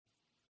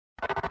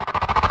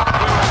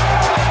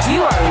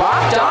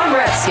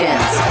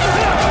Redskins,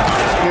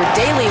 your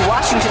daily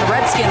Washington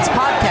Redskins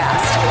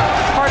podcast,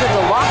 part of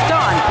the Locked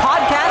On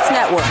Podcast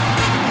Network,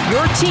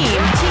 your team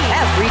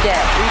every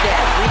day.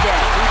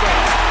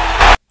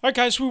 All right,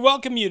 guys, we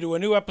welcome you to a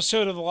new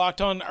episode of the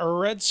Locked On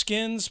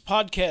Redskins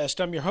podcast.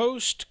 I'm your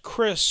host,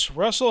 Chris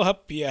Russell.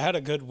 Hope you had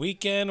a good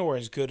weekend, or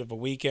as good of a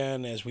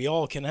weekend as we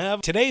all can have.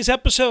 Today's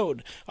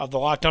episode of the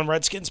Locked On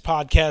Redskins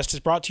podcast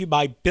is brought to you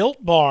by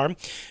Built Bar.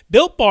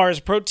 Built Bar is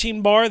a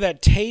protein bar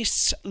that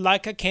tastes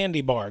like a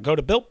candy bar. Go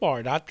to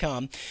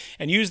BuiltBar.com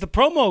and use the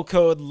promo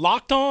code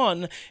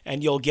LOCKEDON,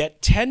 and you'll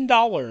get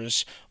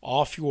 $10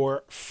 off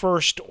your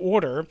first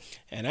order.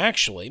 And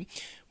actually,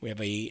 we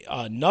have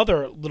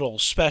another little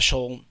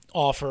special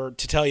offer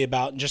to tell you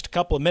about in just a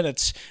couple of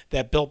minutes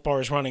that Built Bar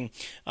is running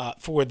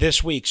for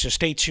this week. So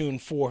stay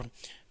tuned for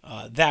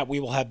that. We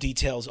will have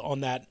details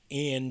on that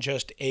in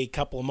just a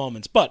couple of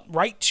moments. But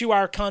right to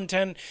our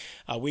content,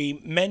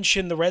 we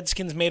mentioned the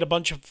Redskins made a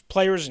bunch of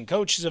players and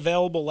coaches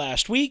available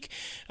last week.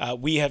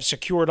 We have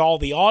secured all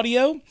the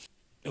audio.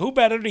 Who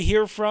better to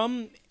hear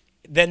from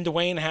than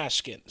Dwayne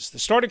Haskins, the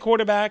starting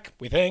quarterback,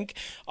 we think,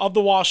 of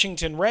the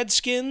Washington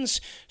Redskins.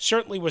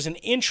 Certainly was an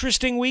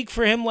interesting week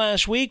for him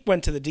last week.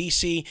 Went to the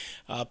D.C.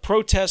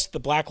 protest, the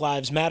Black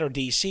Lives Matter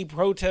D.C.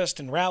 protest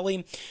and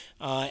rally,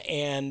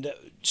 and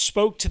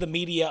spoke to the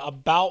media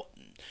about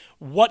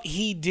what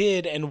he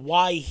did and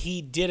why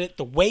he did it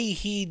the way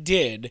he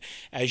did,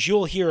 as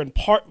you'll hear in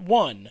part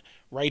one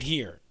right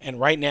here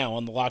and right now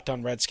on the Locked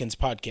On Redskins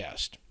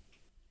podcast.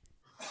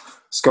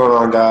 What's going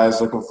on,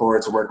 guys? Looking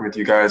forward to working with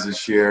you guys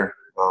this year.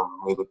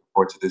 Really looking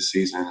forward to this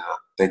season.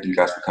 Thank you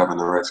guys for covering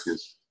the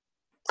Redskins.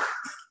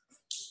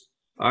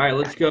 All right,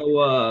 let's go.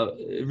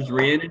 Was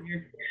Rhiannon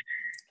here?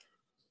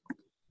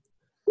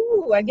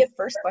 Ooh, I get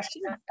first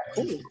question.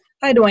 Ooh.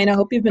 Hi, Dwayne. I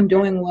hope you've been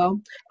doing well.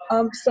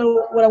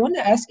 So what I wanted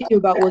to ask you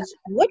about was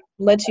what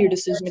led to your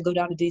decision to go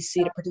down to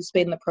D.C. to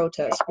participate in the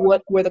protest?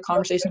 What were the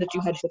conversations that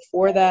you had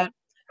before that?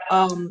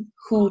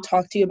 Who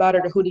talked to you about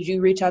it, or who did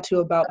you reach out to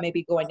about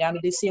maybe going down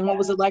to DC, and what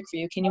was it like for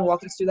you? Can you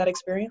walk us through that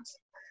experience?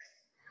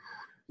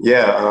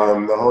 Yeah,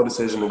 the whole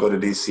decision to go to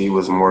DC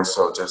was more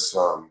so just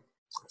I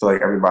feel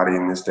like everybody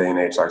in this day and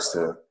age likes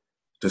to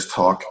just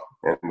talk,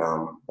 and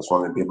I just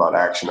wanted to be about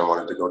action. I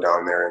wanted to go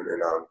down there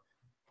and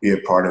be a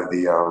part of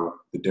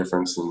the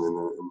difference,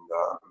 and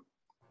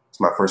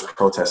it's my first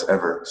protest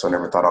ever, so I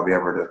never thought I'd be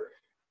able to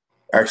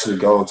actually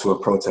go to a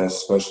protest,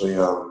 especially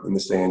in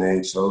this day and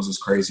age. So it was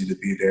just crazy to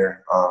be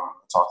there. I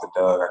talked to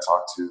Doug. I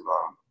talked to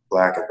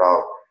Black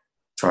about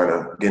trying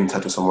to get in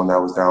touch with someone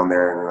that was down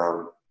there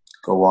and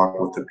go walk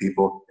with the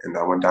people. And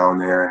I went down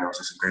there, and it was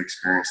just a great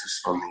experience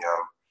just from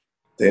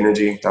the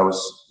energy that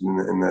was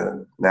in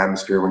the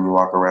atmosphere when you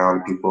walk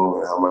around, people,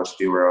 and how much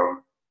they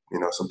were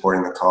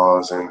supporting the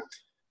cause, and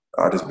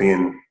just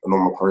being a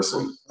normal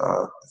person.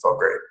 It felt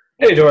great.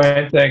 Hey,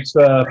 Dwayne. Thanks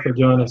for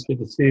joining us. Good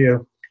to see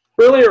you.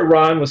 Earlier,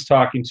 Ron was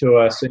talking to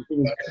us, and he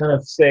was kind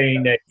of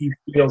saying that he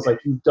feels like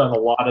you've done a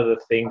lot of the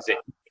things that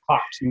he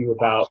talked to you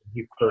about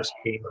when he first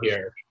came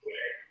here.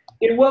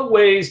 In what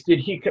ways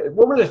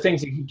what were the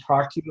things that he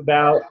talked to you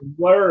about? And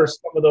what are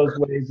some of those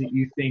ways that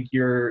you think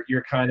you're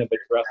kind of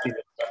addressing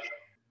it?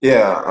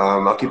 Yeah,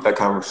 I'll keep that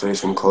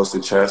conversation close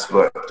to chest,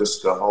 but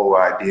just the whole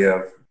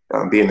idea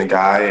of being the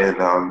guy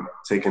and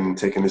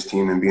taking his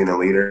team and being a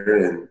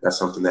leader, and that's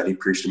something that he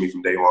preached to me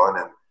from day one,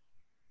 and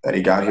that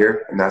he got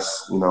here, and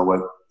that's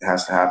what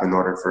has to happen in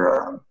order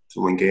for to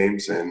win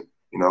games. And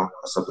I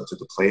stepped up to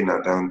the plate, and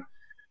I've done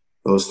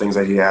those things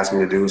that he asked me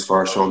to do as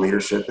far as showing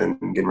leadership and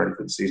getting ready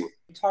for the season.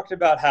 You talked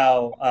about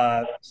how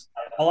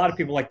a lot of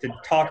people like to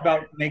talk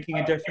about making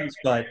a difference,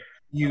 but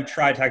you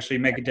tried to actually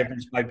make a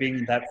difference by being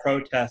in that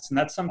protest, and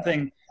that's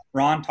something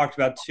Ron talked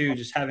about too,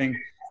 just having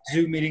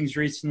Zoom meetings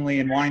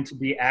recently and wanting to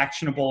be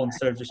actionable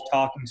instead of just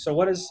talking. So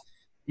what has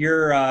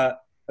your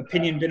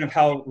opinion been of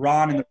how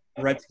Ron and the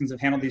Redskins have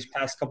handled these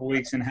past couple of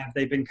weeks, and have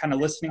they been kind of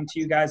listening to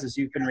you guys as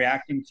you've been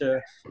reacting to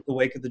the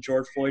wake of the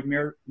George Floyd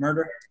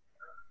murder?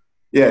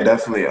 Yeah,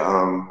 definitely.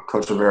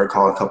 Coach Rivera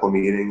called a couple of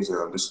meetings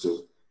just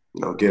to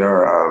get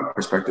our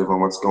perspective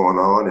on what's going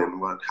on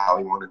and how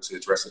he wanted to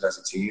address it as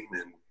a team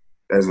and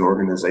as an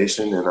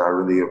organization, and I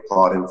really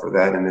applaud him for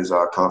that and his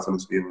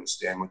confidence to be able to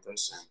stand with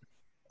us.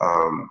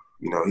 And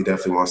he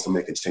definitely wants to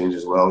make a change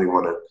as well. We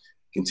want to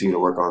continue to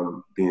work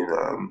on being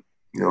a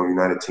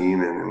united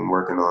team and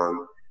working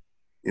on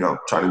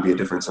trying to be a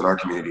difference in our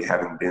community,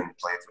 having been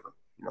playing for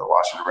the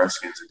Washington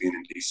Redskins and being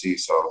in D.C.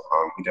 So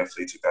we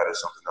definitely took that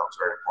as something that was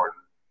very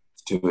important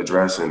to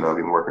address, and I've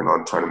been working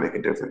on trying to make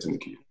a difference in the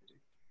community.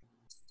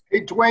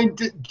 Hey, Dwayne,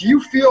 do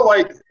you feel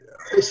like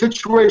a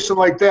situation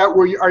like that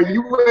are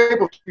you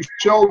able to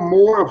show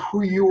more of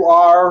who you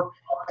are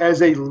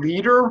as a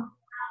leader?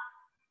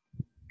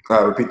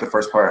 Repeat the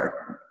first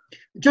part.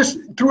 Just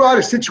throughout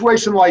a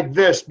situation like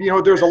this,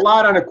 there's a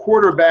lot on a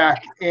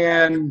quarterback,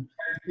 and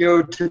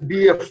to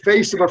be a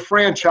face of a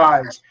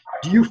franchise.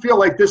 Do you feel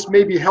like this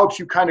maybe helps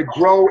you kind of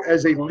grow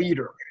as a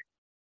leader?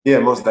 Yeah,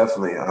 most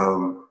definitely.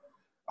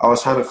 I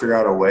was trying to figure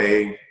out a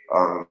way,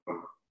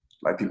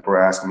 like people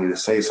were asking me to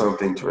say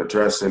something, to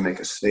address it, make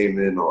a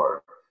statement,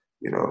 or,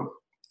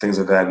 things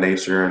of that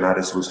nature. And I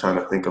just was trying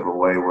to think of a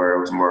way where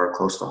it was more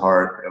close to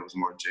heart, it was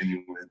more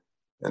genuine.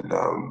 And,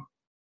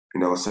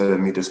 instead of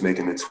me just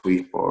making a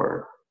tweet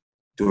or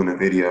doing a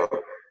video,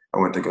 I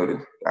went to go to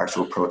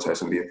actual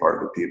protests and be a part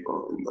of the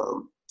people and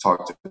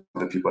talk to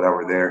the people that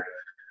were there,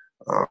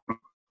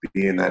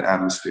 be in that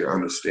atmosphere,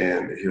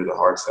 understand, hear the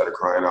hearts that are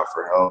crying out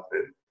for help.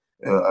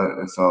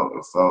 And it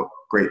felt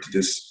great to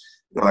just,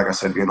 like I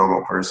said, be a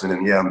normal person.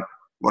 And I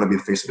want to be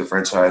the face of the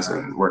franchise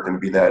and working to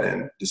be that,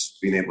 and just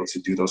being able to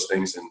do those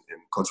things and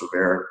Coach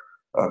Rivera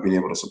being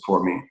able to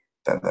support me,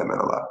 that meant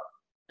a lot.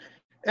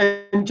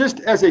 And just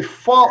as a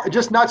fault,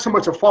 just not so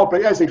much a fault,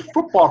 but as a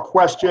football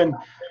question,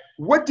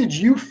 what did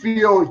you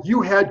feel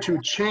you had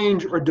to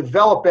change or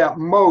develop at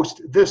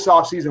most this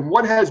offseason?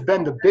 What has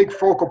been the big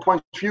focal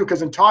point for you?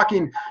 Because in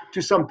talking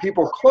to some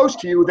people close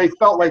to you, they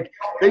felt like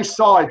they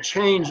saw a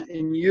change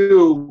in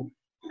you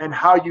and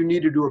how you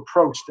needed to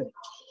approach things.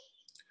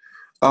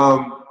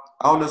 I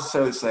don't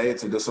necessarily say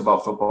it's just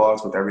about football.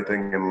 It's with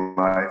everything in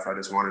life. I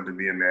just wanted to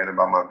be a man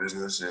about my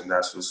business, and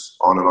that's just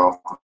on and off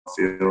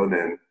the field.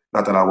 And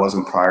not that I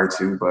wasn't prior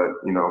to, but,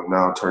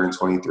 now turning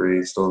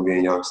 23, still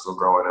being young, still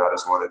growing out, I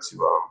just wanted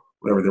to,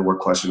 whatever there were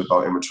questions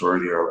about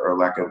immaturity or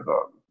lack of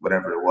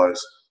whatever it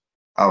was,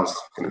 I was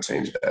going to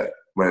change that,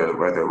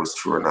 whether it was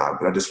true or not.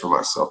 But just for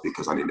myself,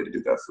 because I needed to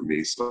do that for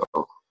me. So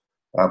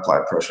I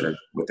applied pressure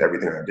with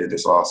everything I did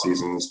this off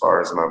season, as far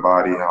as my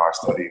body, how I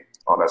studied,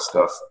 all that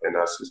stuff, and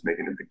that's just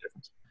making a big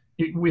difference.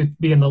 With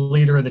being the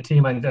leader of the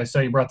team, I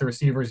saw you brought the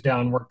receivers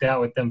down, worked out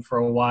with them for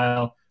a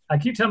while.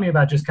 Can you tell me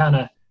about just kind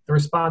of the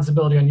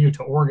responsibility on you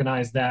to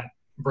organize that,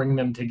 bring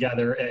them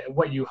together,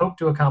 what you hope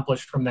to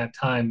accomplish from that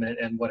time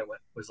and what it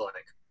was like?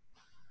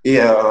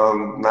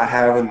 Not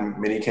having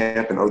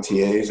minicamp and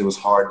OTAs, it was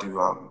hard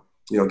to,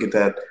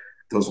 get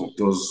those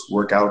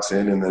workouts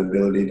in and the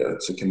ability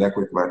to connect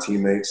with my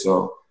teammates.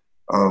 So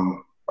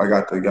I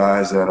got the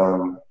guys that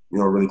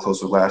really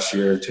close with last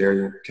year,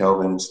 Terry,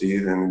 Kelvin, and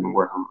Steve, and we've been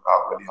working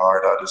out really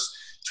hard, just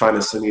trying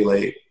to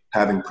simulate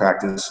having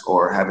practice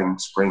or having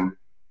spring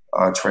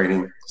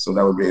training, so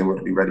that we'll be able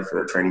to be ready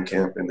for the training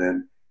camp. And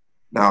then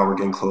now we're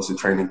getting close to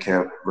training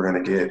camp. We're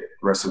going to get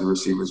the rest of the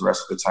receivers, the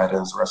rest of the tight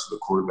ends, the rest of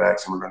the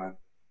quarterbacks, and we're going to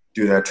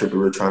do that trip we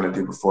were trying to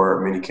do before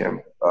our minicamp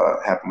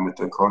happened with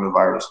the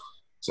coronavirus,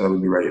 so that we'll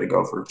be ready to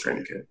go for the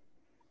training camp.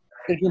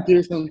 Adrian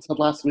Peterson said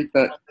last week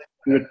that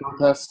he would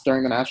protest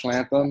during the national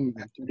anthem.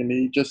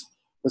 And just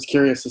was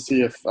curious to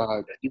see if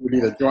you would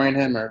either join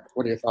him, or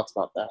what are your thoughts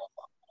about that?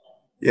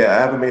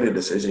 I haven't made a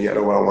decision yet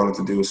on what I wanted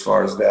to do as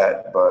far as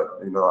that, but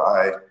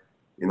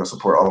I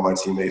support all of my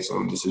teammates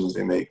on the decisions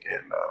they make,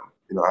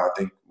 and I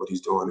think what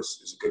he's doing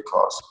is a good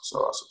cause,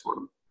 so I support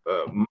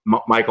him.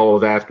 Michael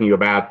was asking you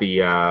about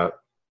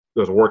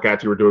those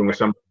workouts you were doing with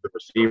some of the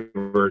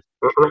receivers.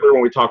 Earlier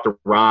when we talked to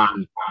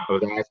Ron, I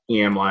was asking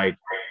him,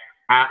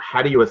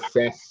 how do you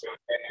assess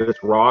this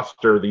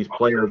roster, these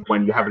players,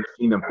 when you haven't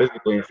seen them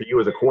physically? And for you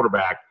as a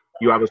quarterback,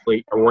 you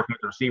obviously are working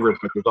with the receivers,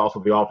 but there's also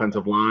the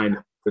offensive line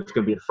that's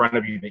going to be in front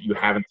of you that you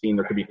haven't seen.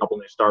 There could be a couple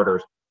new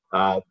starters.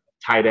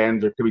 Tight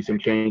ends, there could be some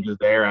changes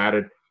there,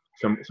 added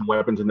some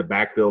weapons in the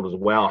backfield as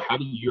well. How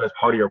do you, as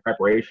part of your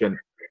preparation,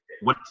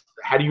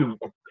 how do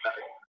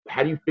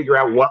you figure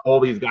out what all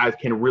these guys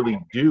can really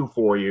do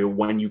for you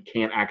when you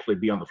can't actually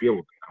be on the field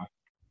with them?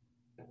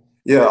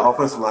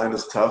 Offensive line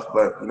is tough,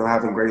 but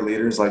having great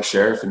leaders like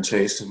Sheriff and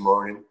Chase and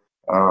Morgan,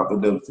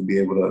 to be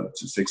able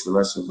to fix the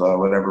rest of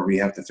whatever we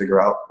have to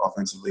figure out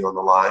offensively on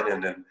the line,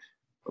 and then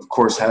of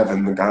course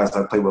having the guys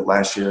I played with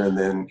last year, and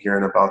then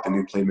hearing about the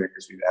new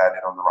playmakers we've added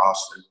on the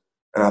roster.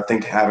 And I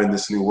think having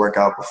this new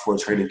workout before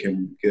training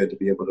can be good to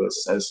be able to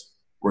assess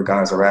where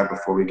guys are at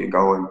before we get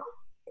going.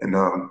 And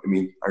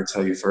I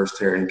tell you first,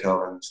 Terry and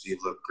Kelvin and Steve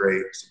look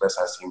great. It's the best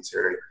I've seen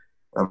Terry.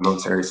 I've known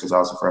Terry since I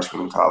was a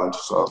freshman in college,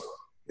 so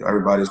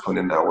everybody's putting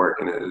in that work,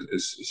 and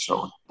it's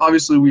showing.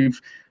 Obviously, we've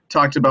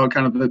talked about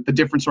kind of the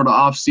different sort of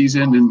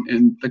off-season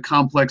and the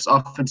complex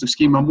offensive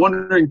scheme. I'm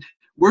wondering,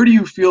 where do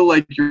you feel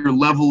like your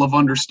level of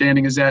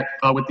understanding is at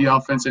with the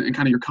offense and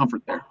kind of your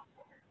comfort there?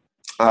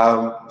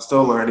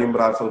 Still learning, but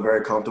I feel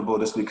very comfortable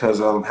just because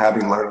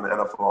having learned the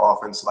NFL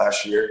offense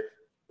last year,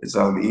 it's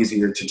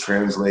easier to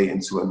translate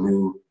into a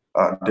new,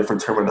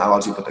 different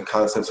terminology, but the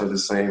concepts are the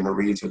same, the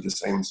reads are the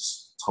same,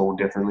 just told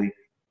differently.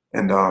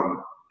 And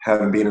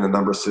having been in a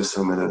number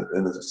system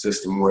in a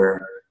system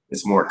where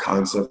it's more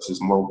concepts,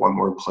 it's more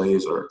one-word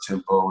plays or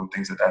tempo and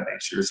things of that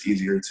nature, it's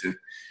easier to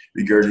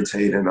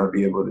regurgitate and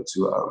be able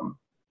to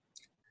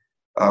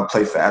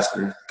play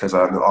faster, because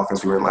the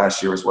offense we were in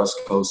last year was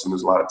West Coast, and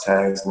there's a lot of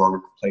tags,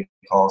 longer play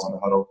calls in the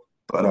huddle.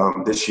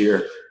 But this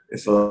year, it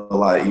felt a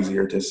lot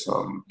easier just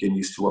getting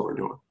used to what we're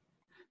doing.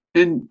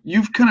 And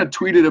you've kind of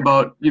tweeted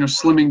about,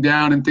 slimming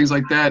down and things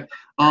like that.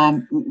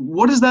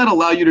 What does that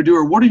allow you to do,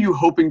 or what are you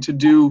hoping to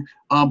do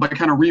by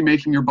kind of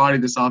remaking your body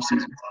this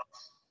offseason?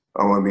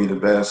 I want to be the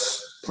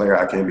best player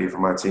I can be for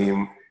my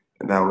team,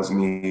 and that was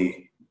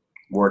me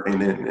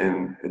working it,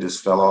 and it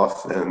just fell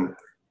off. And,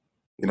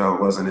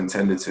 it wasn't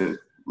intended to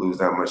lose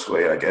that much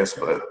weight, I guess,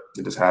 but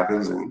it just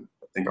happens, and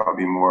I think I'll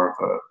be more of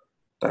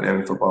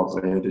dynamic football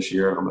player this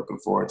year. I'm looking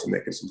forward to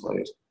making some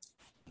plays.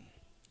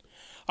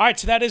 All right,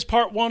 so that is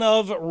part one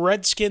of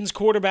Redskins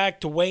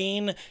quarterback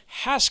Dwayne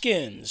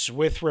Haskins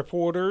with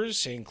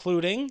reporters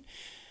including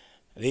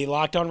the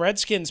Locked On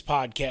Redskins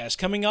podcast.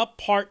 Coming up,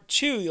 part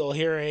two, you'll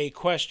hear a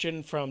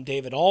question from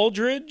David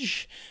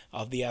Aldridge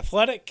of The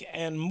Athletic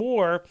and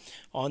more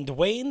on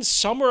Dwayne's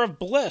summer of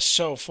bliss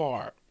so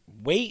far.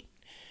 Weight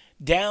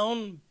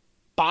down,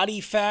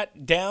 body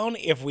fat down,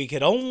 if we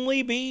could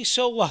only be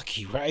so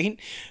lucky, right?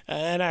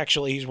 And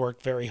actually, he's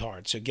worked very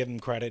hard, so give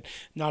him credit.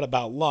 Not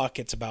about luck,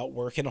 it's about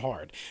working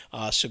hard.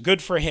 So good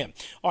for him.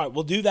 All right,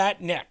 we'll do that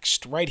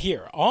next, right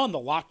here on the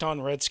Locked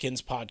On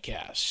Redskins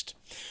podcast.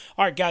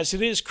 All right, guys,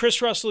 it is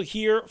Chris Russell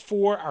here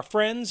for our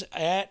friends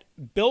at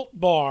Built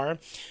Bar.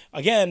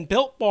 Again,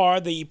 Built Bar,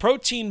 the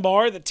protein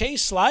bar that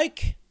tastes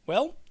like,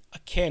 well, a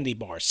candy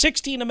bar.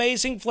 16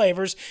 amazing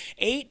flavors,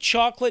 8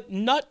 chocolate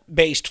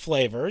nut-based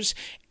flavors,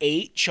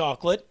 8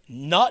 chocolate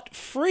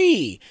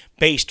nut-free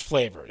based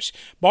flavors.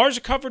 Bars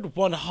are covered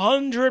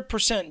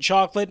 100%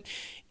 chocolate,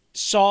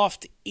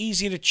 soft,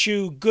 easy to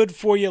chew, good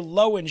for you,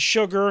 low in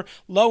sugar,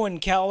 low in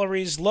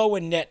calories, low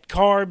in net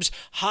carbs,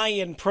 high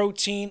in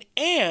protein,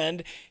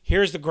 and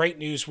here's the great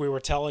news we were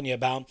telling you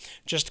about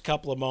just a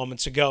couple of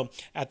moments ago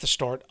at the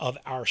start of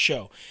our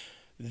show.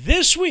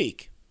 This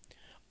week,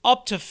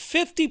 up to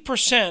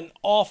 50%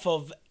 off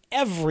of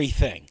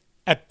everything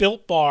at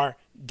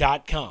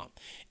BuiltBar.com.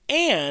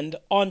 And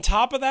on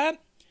top of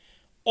that,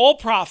 all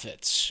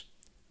profits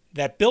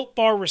that Built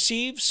Bar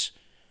receives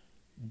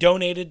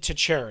donated to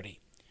charity.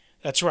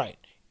 That's right.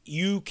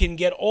 You can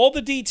get all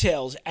the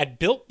details at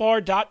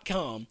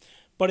BuiltBar.com,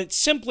 but it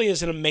simply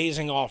is an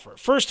amazing offer.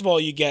 First of all,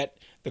 you get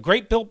the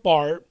great Built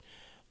Bar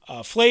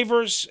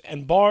flavors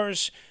and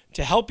bars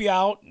to help you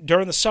out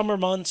during the summer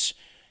months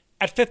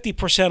at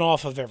 50%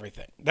 off of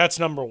everything. That's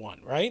number one,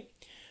 right?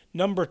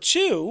 Number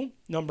two,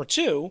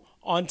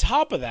 on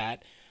top of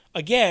that,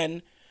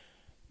 again,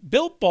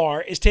 Built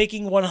Bar is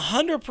taking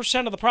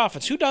 100% of the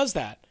profits. Who does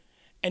that?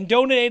 And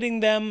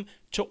donating them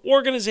to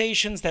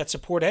organizations that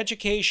support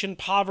education,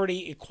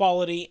 poverty,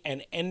 equality,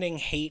 and ending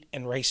hate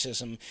and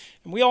racism.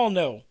 And we all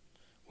know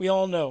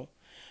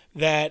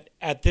that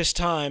at this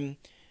time,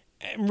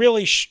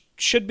 really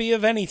should be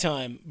of any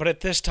time, but at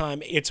this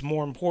time, it's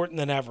more important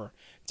than ever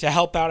to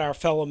help out our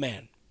fellow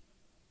man.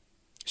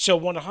 So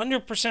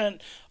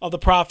 100% of the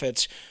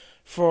profits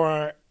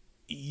for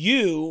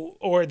you,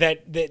 or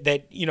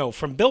that you know,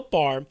 from Built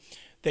Bar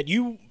that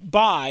you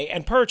buy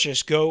and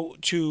purchase, go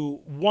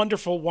to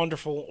wonderful,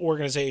 wonderful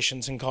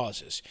organizations and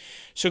causes.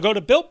 So go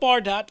to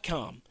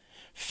BuiltBar.com,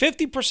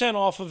 50%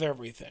 off of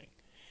everything,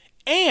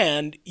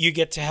 and you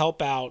get to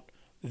help out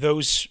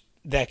those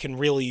that can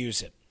really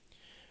use it.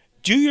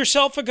 Do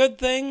yourself a good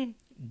thing,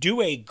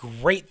 do a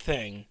great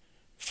thing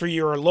for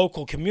your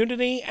local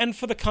community and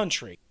for the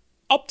country.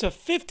 Up to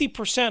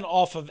 50%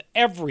 off of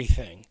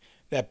everything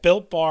that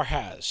Built Bar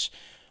has.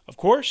 Of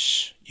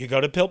course, you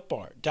go to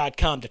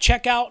BuiltBar.com to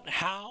check out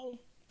how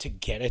to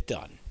get it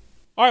done.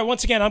 All right,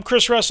 once again, I'm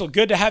Chris Russell.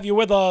 Good to have you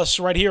with us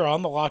right here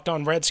on the Locked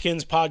On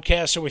Redskins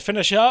podcast. So we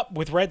finish up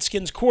with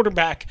Redskins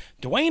quarterback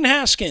Dwayne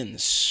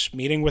Haskins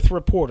meeting with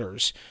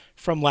reporters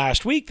from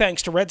last week.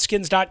 Thanks to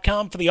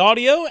Redskins.com for the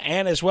audio,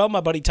 and as well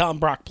my buddy Tom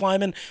Brock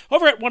Plyman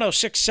over at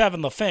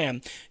 106.7 The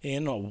Fan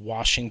in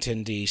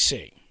Washington,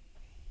 D.C.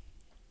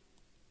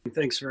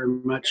 Thanks very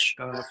much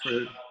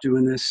for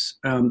doing this.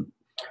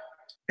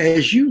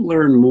 As you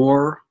learn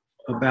more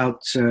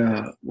about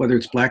whether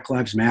it's Black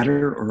Lives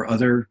Matter or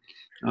other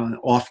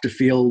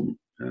off-the-field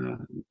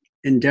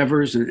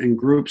endeavors and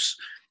groups,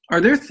 are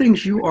there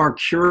things you are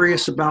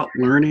curious about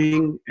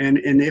learning? And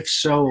if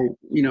so,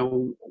 you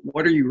know,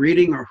 what are you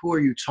reading or who are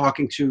you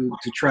talking to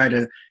try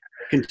to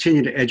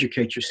continue to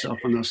educate yourself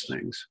on those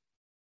things?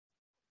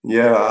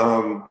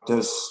 Yeah,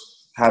 just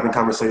having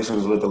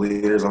conversations with the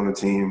leaders on the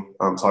team,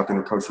 talking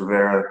to Coach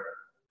Rivera,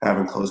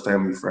 having close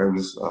family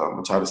friends.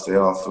 I try to stay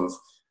off of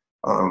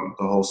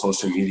the whole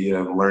social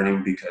media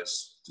learning,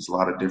 because there's a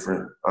lot of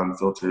different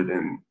unfiltered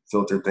and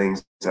filtered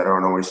things that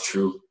aren't always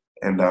true.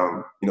 And,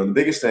 you know, the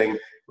biggest thing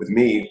with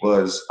me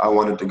was I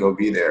wanted to go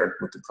be there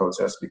with the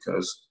protest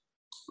because,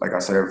 like I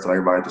said,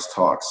 everybody just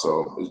talks.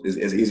 So it's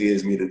as easy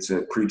as me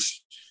to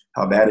preach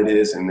how bad it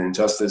is and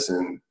injustice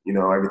and, you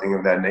know, everything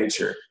of that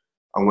nature.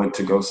 I went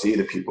to go see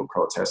the people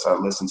protest. I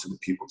listened to the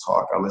people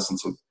talk. I listened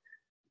to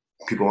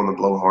people on the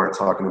blowhorn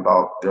talking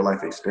about their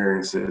life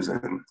experiences.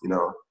 And, you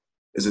know,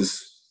 it's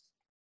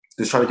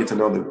just trying to get to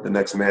know the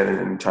next man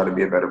and try to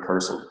be a better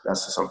person.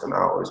 That's just something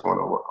I always want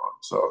to work on.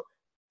 So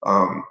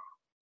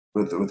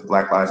with the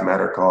Black Lives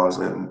Matter cause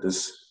and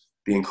just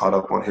being caught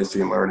up on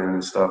history and learning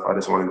and stuff, I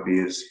just want to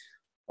be as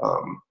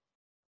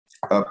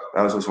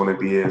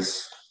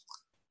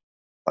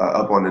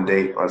up on the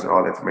date as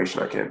all the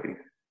information I can be.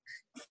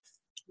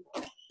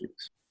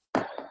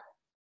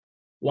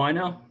 Why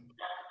now?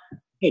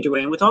 Hey,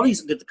 Dwayne, with all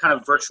the kind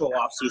of virtual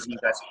offseason you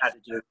guys have had to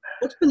do,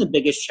 what's been the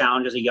biggest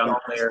challenge as a young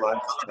player?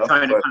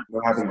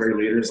 Having great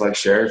leaders like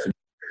Sheriff.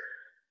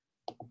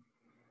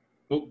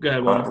 Oh, go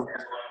ahead, Juan.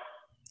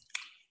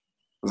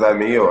 Was that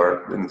me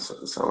or didn't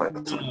it sound like?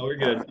 No, we're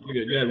good. We're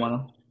good. Go ahead,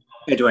 Wano.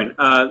 Hey,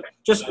 Dwayne.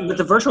 Just with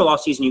the virtual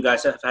offseason you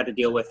guys have had to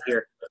deal with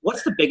here,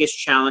 what's the biggest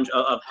challenge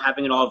of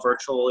having it all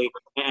virtually,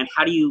 and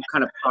how do you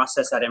kind of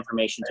process that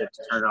information to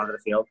turn it onto the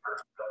field?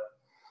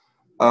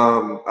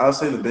 I would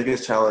say the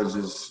biggest challenge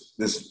is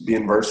this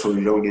being virtual.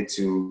 You don't get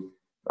to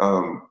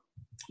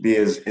be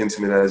as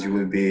intimate as you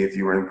would be if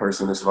you were in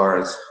person, as far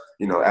as,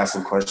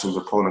 asking questions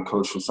or pulling a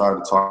coach aside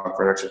to talk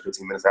for an extra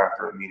 15 minutes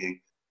after a meeting.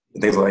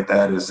 Things like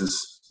that is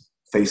just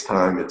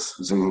FaceTime, it's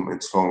Zoom,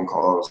 it's phone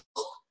calls,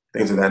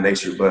 things of that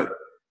nature. But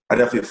I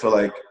definitely feel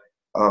like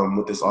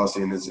with this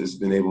offseason, it's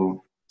been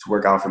able to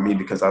work out for me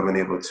because I've been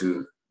able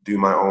to do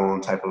my own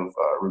type of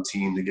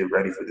routine to get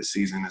ready for the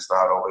season. It's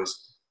not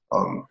always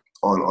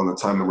on the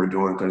time that we're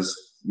doing, because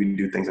we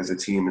do things as a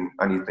team and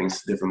I need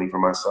things differently for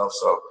myself.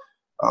 So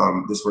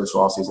this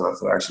virtual offseason, I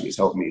feel actually has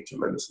helped me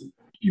tremendously.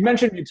 You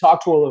mentioned you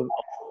talked to all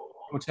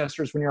the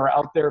testers when you were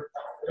out there.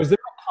 Was there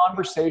a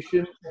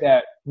conversation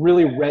that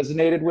really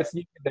resonated with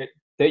you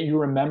that you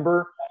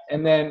remember?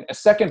 And then a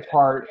second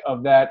part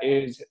of that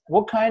is,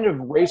 what kind of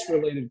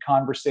race-related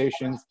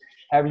conversations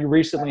have you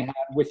recently had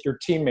with your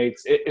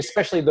teammates,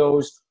 especially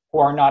those who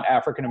are not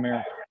African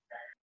American?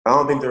 I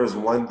don't think there was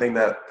one thing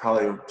that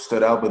probably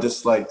stood out, but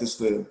just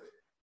to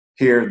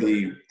hear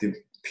the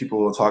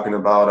people talking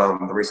about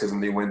the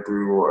racism they went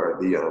through, or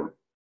the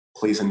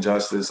police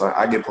injustice.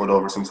 I get pulled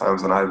over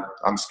sometimes, and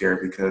I'm scared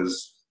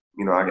because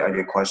I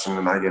get questioned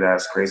and I get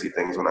asked crazy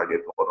things when I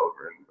get pulled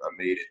over, and I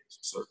made it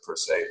per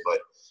se. But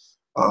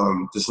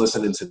just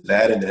listening to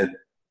that, and then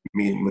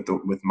meeting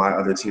with my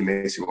other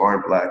teammates who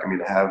aren't Black.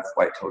 To have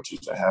white coaches,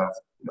 to have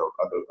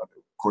other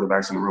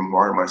quarterbacks in the room who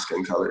aren't my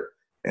skin color.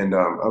 And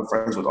I'm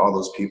friends with all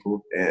those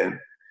people, and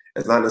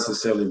it's not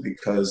necessarily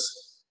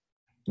because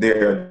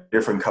they're a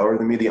different color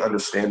than me. They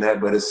understand that,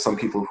 but it's some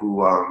people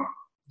who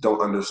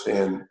don't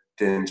understand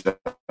the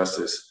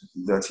injustice.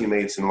 The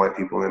teammates and white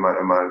people in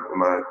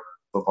my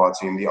football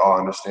team, they all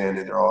understand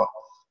it. They're all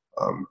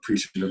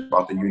appreciative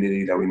about the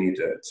unity that we need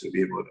to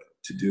be able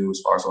to do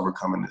as far as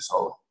overcoming this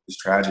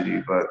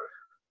tragedy. But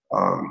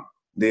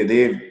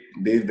they've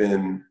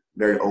been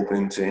very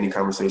open to any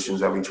conversations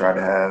that we try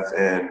to have,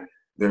 and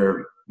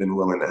they're been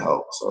willing to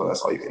help. So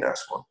that's all you can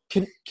ask for.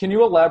 Can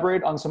you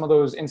elaborate on some of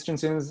those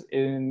instances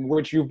in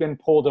which you've been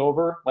pulled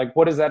over? Like,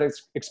 what has that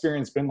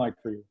experience been like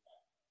for you?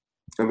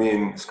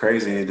 It's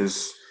crazy. It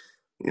just,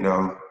 you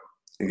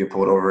get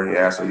pulled over and you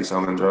ask, are you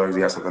selling drugs?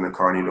 You have something in the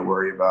car you need to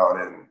worry about,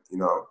 and,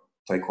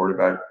 play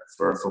quarterback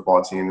for a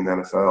football team in the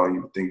NFL.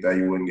 You would think that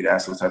you wouldn't get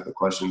asked those type of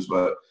questions,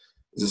 but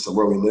it's just the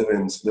world we live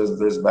in.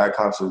 There's bad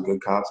cops and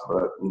good cops,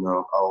 but,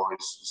 I always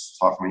just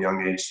taught from a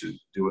young age to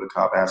do what a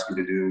cop asks you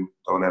to do.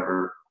 Don't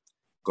ever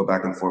go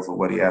back and forth with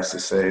what he has to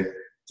say.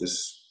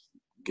 Just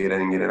get in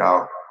and get it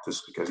out,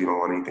 just because you don't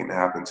want anything to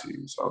happen to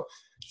you. So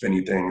if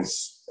anything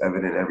is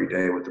evident every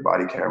day with the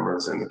body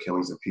cameras and the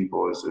killings of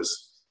people, is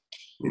just,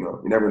 you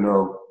never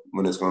know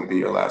when it's going to be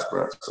your last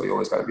breath. So you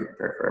always got to be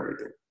prepared for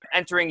everything.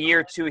 Entering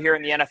year 2 here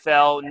in the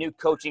NFL, new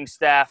coaching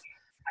staff.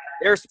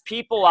 There's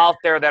people out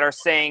there that are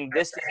saying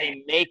this is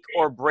a make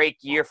or break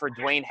year for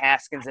Dwayne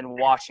Haskins in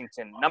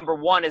Washington. Number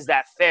one, is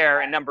that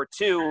fair? And number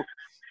two,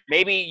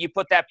 maybe you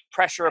put that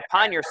pressure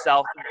upon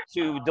yourself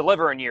to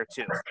deliver in year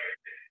 2.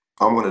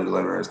 I'm going to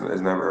deliver.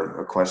 There's never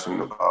a question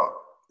about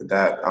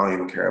that. I don't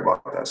even care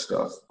about that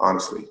stuff,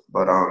 honestly.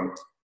 But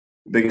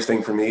the biggest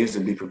thing for me is to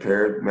be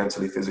prepared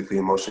mentally, physically,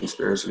 emotionally,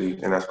 spiritually,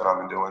 and that's what I've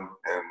been doing.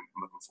 And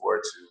I'm looking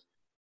forward to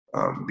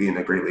being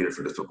a great leader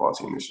for the football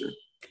team this year.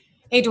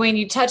 Hey, Dwayne,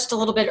 you touched a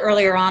little bit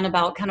earlier on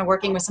about kind of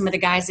working with some of the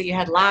guys that you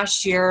had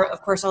last year.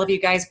 Of course, all of you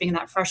guys being in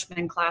that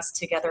freshman class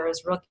together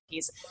as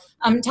rookies.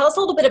 Tell us a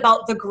little bit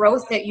about the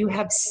growth that you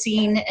have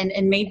seen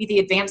and maybe the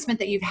advancement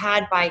that you've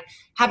had by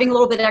having a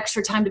little bit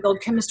extra time to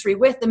build chemistry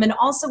with them. And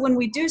also, when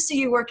we do see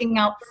you working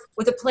out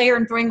with a player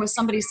and throwing with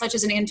somebody such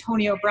as an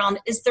Antonio Brown,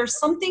 is there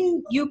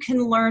something you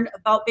can learn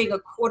about being a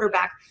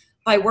quarterback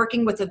by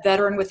working with a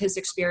veteran with his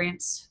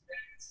experience?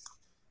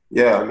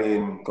 Yeah,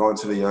 going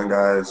to the young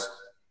guys,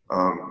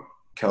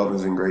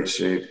 Kelvin's in great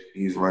shape.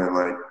 He's running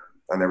like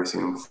I've never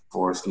seen him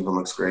before. Steven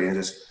looks great.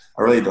 And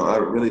I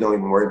really don't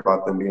even worry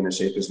about them being in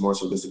shape. It's more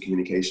so just the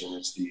communication.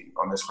 It's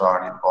on this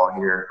route, I need the ball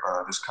here.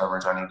 This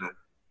coverage, I need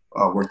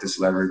to work this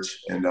leverage.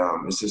 And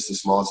it's just the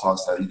small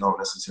talks that you don't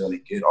necessarily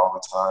get all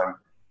the time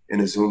in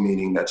a Zoom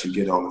meeting that you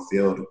get on the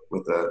field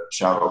with a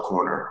shadow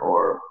corner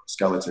or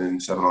skeleton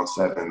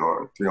 7-on-7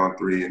 or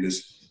 3-on-3, and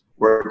just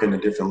working the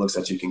different looks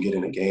that you can get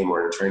in a game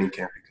or in a training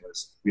camp,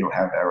 because we don't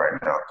have that right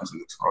now because of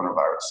the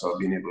coronavirus. So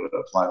being able to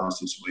apply those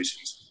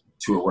situations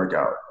to a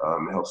workout,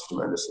 it helps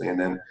tremendously. And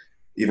then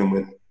even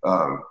with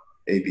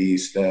AB,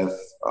 Steph,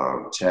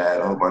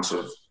 Chad, a whole bunch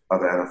of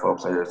other NFL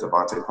players,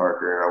 Devontae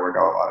Parker, and I work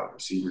out a lot of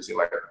receivers. They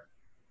like to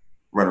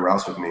run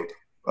routes with me.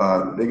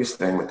 The biggest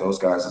thing with those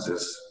guys is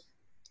just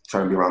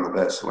trying to be around the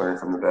best, learning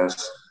from the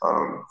best,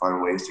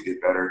 finding ways to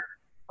get better.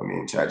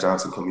 Chad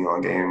Johnson put me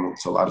on game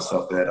to a lot of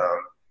stuff that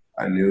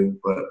I knew,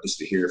 but just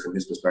to hear from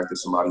his perspective,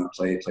 somebody who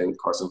played with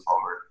Carson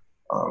Palmer,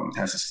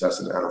 had success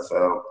in the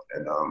NFL,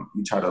 and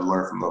you try to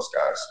learn from those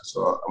guys.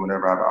 So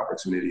whenever I have an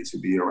opportunity to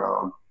be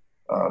around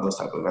those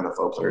type of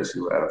NFL players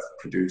who have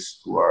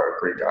produced, who are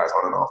great guys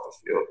on and off the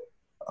field,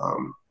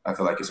 I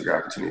feel like it's a great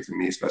opportunity for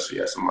me, especially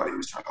as somebody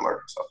who's trying to learn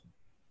himself.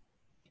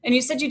 And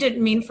you said you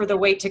didn't mean for the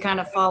weight to kind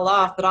of fall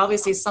off, but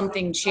obviously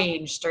something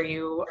changed.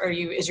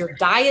 Is your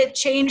diet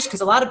changed?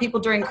 Because a lot of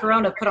people during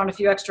Corona put on a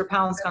few extra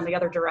pounds, gone the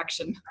other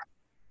direction.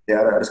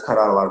 Yeah, I just cut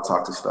out a lot of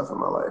toxic stuff in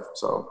my life.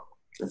 So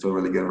I feel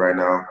really good right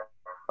now.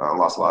 I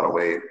lost a lot of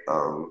weight.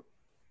 I'm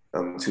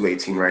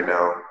 218 right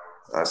now.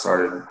 I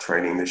started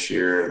training this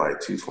year like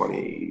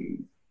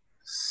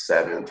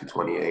 227,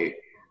 228.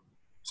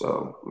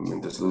 So I've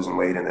been just losing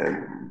weight. And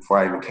then before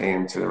I even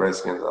came to the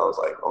Redskins, I was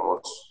like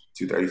almost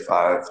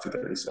 235,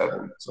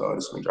 237. So I've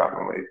just been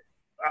dropping weight.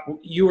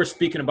 You were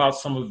speaking about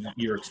some of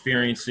your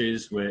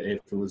experiences with, if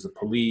it was the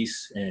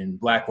police and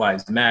Black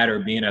Lives Matter,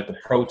 being at the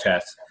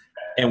protests.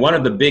 And one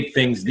of the big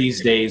things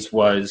these days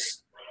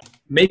was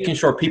making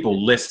sure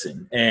people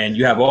listen. And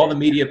you have all the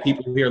media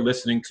people here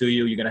listening to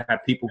you. You're going to have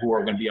people who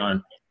are going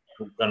to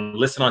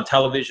listen on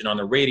television, on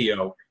the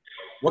radio.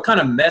 What kind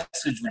of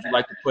message would you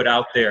like to put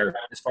out there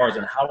as far as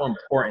on how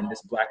important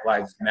this Black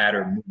Lives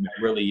Matter movement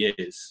really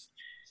is?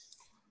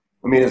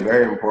 I mean, it's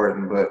very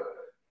important, but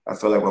I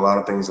feel like with a lot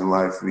of things in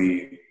life,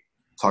 we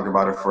talk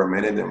about it for a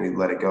minute, then we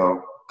let it go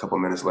a couple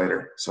minutes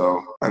later.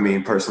 So, I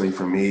mean, personally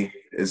for me,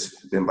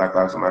 it's been Black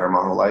Lives Matter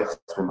my whole life.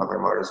 It's been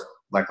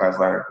Black Lives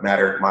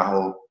Matter my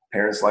whole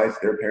parents' life,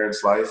 their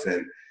parents' life,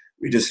 and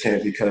we just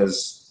can't,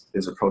 because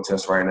there's a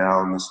protest right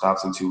now and it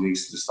stops in 2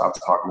 weeks, to stop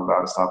talking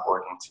about it, stop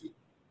working to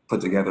put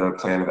together a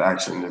plan of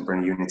action and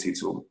bring unity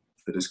to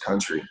this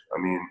country. I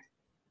mean,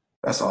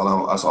 that's all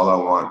I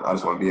want. I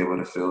just want to be able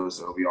to feel as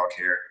though we all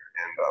care.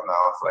 And now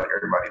I feel like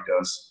everybody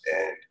does.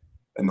 And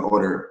in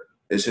order,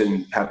 it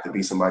shouldn't have to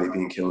be somebody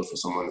being killed for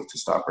someone to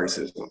stop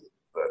racism.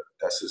 But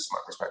that's just my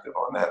perspective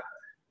on that.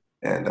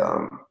 And,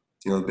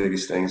 the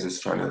biggest thing is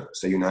just trying to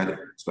stay united,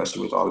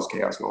 especially with all this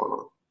chaos going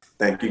on.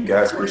 Thank you,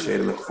 guys. Appreciate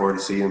it. Looking forward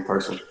to seeing you in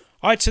person.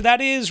 All right, so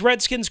that is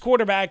Redskins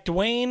quarterback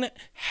Dwayne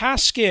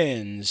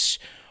Haskins.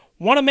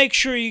 Want to make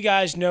sure you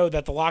guys know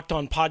that the Locked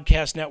On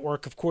Podcast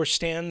Network, of course,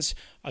 stands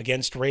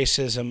against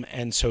racism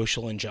and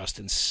social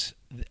injustice.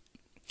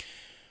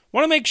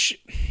 Want to make sure...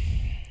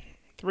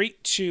 3,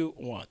 2,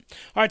 1. All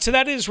right, so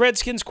that is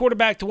Redskins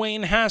quarterback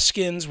Dwayne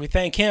Haskins. We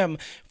thank him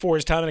for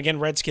his time. And again,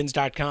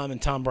 Redskins.com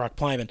and Tom Brock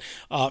Plyman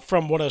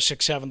from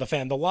 106.7 The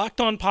Fan. The Locked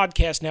On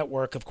Podcast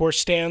Network, of course,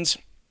 stands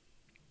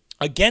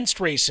against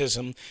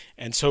racism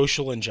and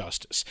social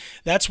injustice.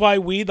 That's why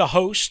we, the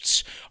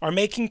hosts, are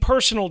making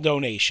personal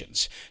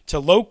donations to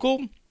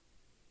local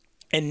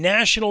and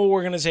national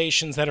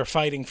organizations that are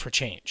fighting for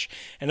change.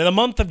 And in the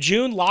month of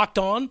June, Locked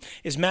On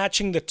is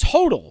matching the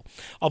total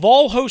of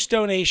all host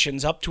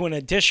donations up to an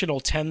additional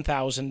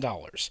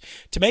 $10,000.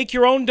 To make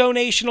your own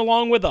donation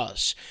along with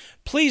us,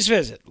 please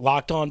visit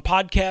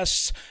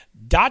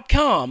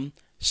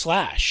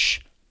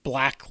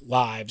LockedOnPodcasts.com/Black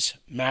Lives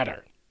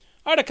Matter.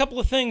 All right, a couple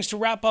of things to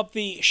wrap up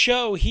the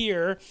show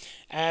here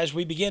as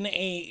we begin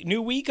a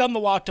new week on the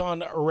Locked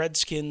On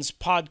Redskins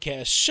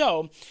podcast.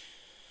 So,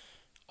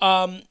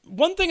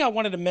 one thing I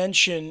wanted to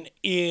mention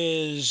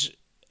is,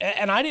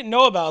 and I didn't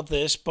know about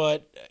this,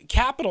 but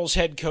Capitals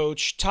head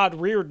coach Todd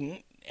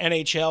Reirden,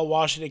 NHL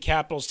Washington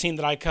Capitals team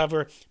that I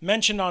cover,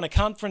 mentioned on a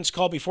conference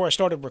call before I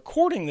started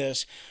recording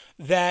this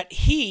that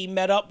he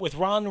met up with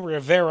Ron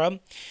Rivera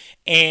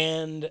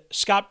and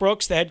Scott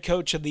Brooks, the head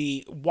coach of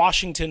the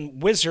Washington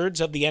Wizards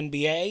of the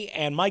NBA,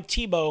 and Mike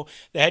Thibault,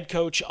 the head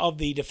coach of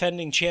the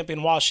defending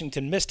champion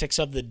Washington Mystics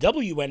of the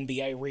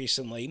WNBA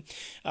recently,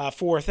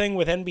 for a thing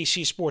with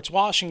NBC Sports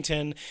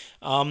Washington.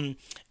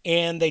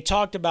 And they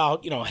talked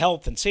about,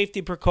 health and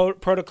safety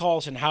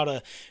protocols and how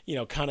to,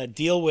 kind of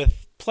deal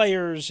with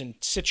players and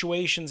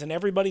situations, and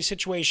everybody's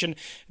situation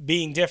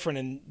being different.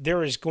 And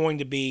there is going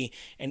to be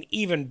an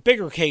even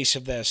bigger case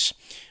of this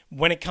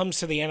when it comes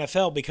to the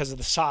NFL because of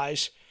the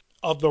size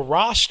of the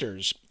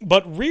rosters.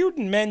 But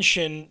Reirden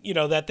mentioned,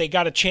 that they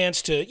got a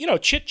chance to,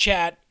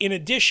 chit-chat in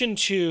addition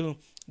to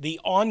the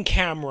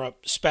on-camera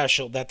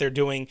special that they're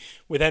doing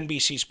with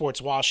NBC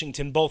Sports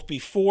Washington, both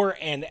before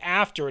and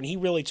after, and he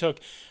really took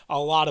a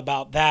lot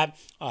about that.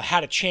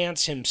 Had a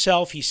chance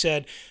himself, he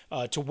said,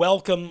 to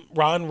welcome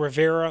Ron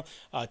Rivera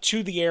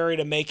to the area,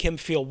 to make him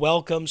feel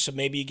welcome, so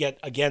maybe you get,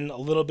 again, a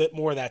little bit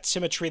more of that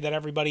symmetry that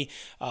everybody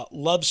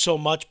loves so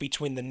much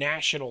between the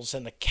Nationals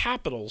and the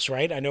Capitals,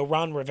 right? I know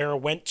Ron Rivera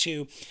went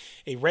to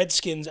a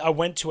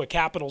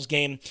Capitals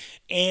game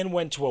and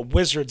went to a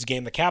Wizards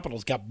game. The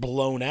Capitals got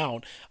blown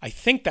out. I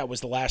think that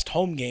was the last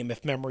home game,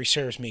 if memory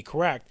serves me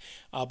correct,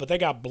 but they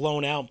got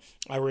blown out,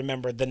 I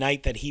remember, the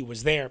night that he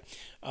was there.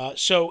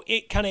 So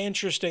it kind of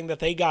interesting that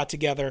they got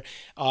together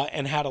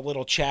and had a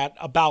little chat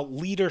about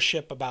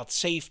leadership, about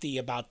safety,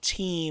 about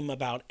team,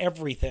 about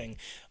everything.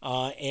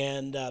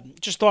 And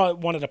just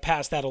wanted to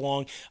pass that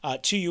along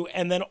to you.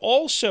 And then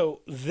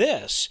also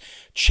this,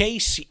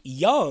 Chase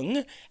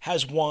Young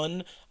has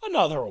won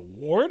another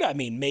award. I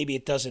mean, maybe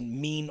it doesn't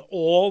mean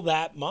all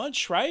that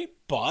much, right?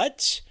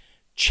 But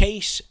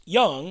Chase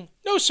Young,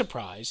 no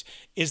surprise,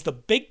 is the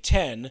Big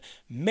Ten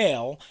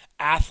Male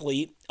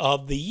Athlete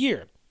of the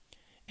Year.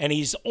 And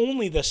he's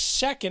only the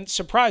second,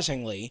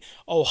 surprisingly,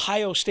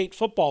 Ohio State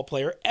football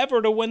player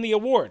ever to win the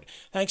award,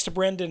 thanks to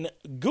Brendan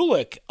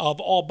Gulick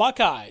of All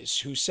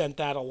Buckeyes, who sent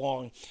that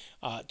along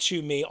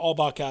to me. All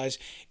Buckeyes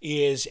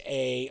is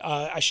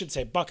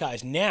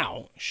Buckeyes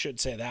Now,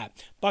 should say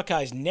that.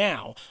 Buckeyes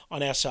Now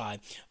on SI.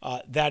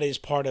 That is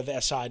part of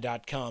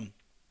SI.com.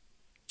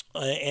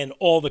 And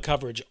all the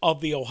coverage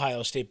of the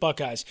Ohio State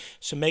Buckeyes.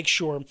 So make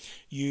sure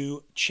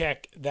you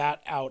check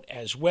that out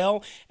as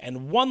well.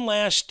 And one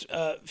last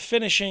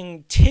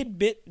finishing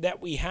tidbit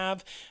that we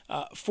have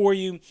for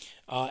you,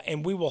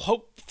 and we will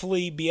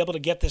hopefully be able to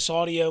get this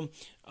audio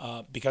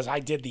because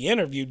I did the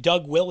interview.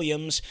 Doug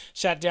Williams,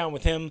 sat down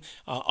with him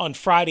on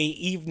Friday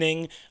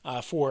evening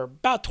for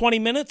about 20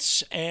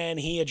 minutes, and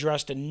he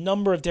addressed a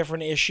number of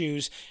different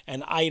issues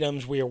and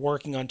items. We are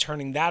working on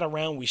turning that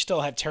around. We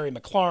still have Terry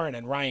McLaurin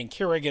and Ryan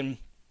Kerrigan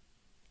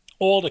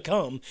all to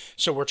come,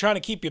 so we're trying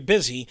to keep you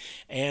busy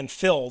and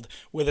filled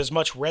with as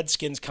much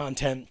Redskins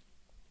content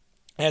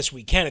as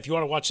we can. If you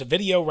want to watch the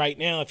video right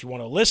now, if you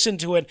want to listen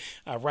to it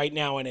right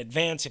now in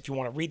advance, if you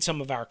want to read some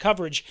of our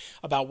coverage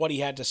about what he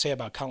had to say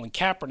about Colin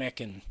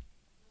Kaepernick and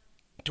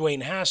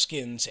Dwayne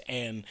Haskins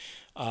and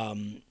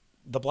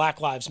the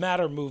Black Lives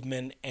Matter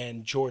movement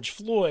and George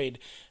Floyd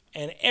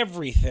and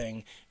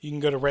everything, you can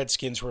go to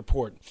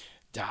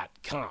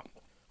redskinsreport.com.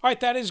 All right,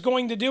 that is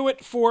going to do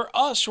it for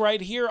us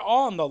right here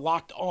on the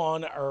Locked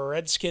On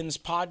Redskins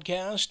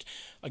podcast.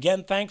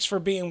 Again, thanks for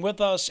being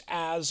with us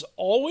as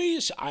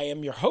always. I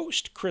am your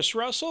host, Chris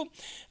Russell.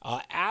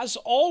 As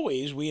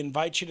always, we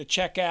invite you to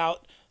check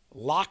out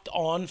Locked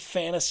On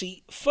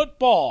Fantasy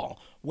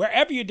Football.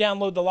 Wherever you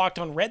download the Locked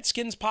On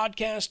Redskins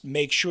podcast,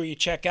 make sure you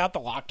check out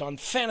the Locked On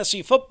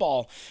Fantasy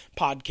Football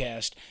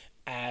podcast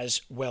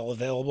as well,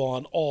 available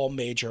on all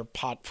major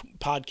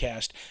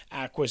podcast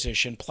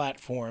acquisition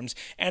platforms.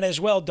 And as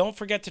well, don't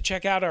forget to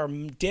check out our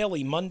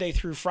daily Monday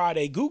through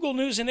Friday Google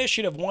News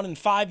Initiative 1 and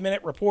 5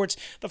 minute reports.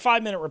 The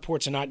 5 minute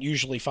reports are not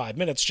usually 5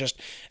 minutes,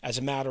 just as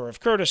a matter of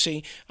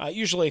courtesy,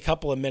 usually a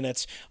couple of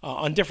minutes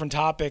on different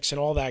topics and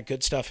all that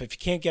good stuff. If you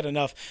can't get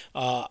enough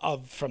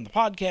from the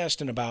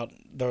podcast and about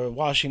the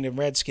Washington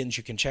Redskins,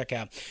 you can check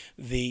out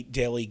the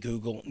daily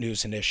Google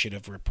News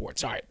Initiative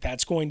reports. All right,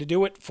 that's going to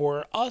do it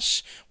for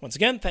us. Once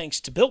again, thanks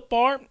to Built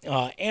Bar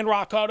and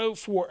Rock Auto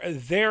for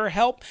their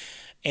help.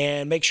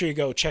 And make sure you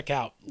go check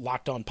out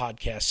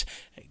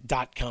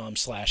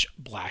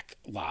LockedOnPodcasts.com/Black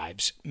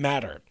Lives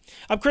Matter.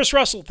 I'm Chris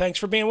Russell. Thanks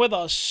for being with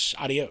us.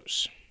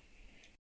 Adios.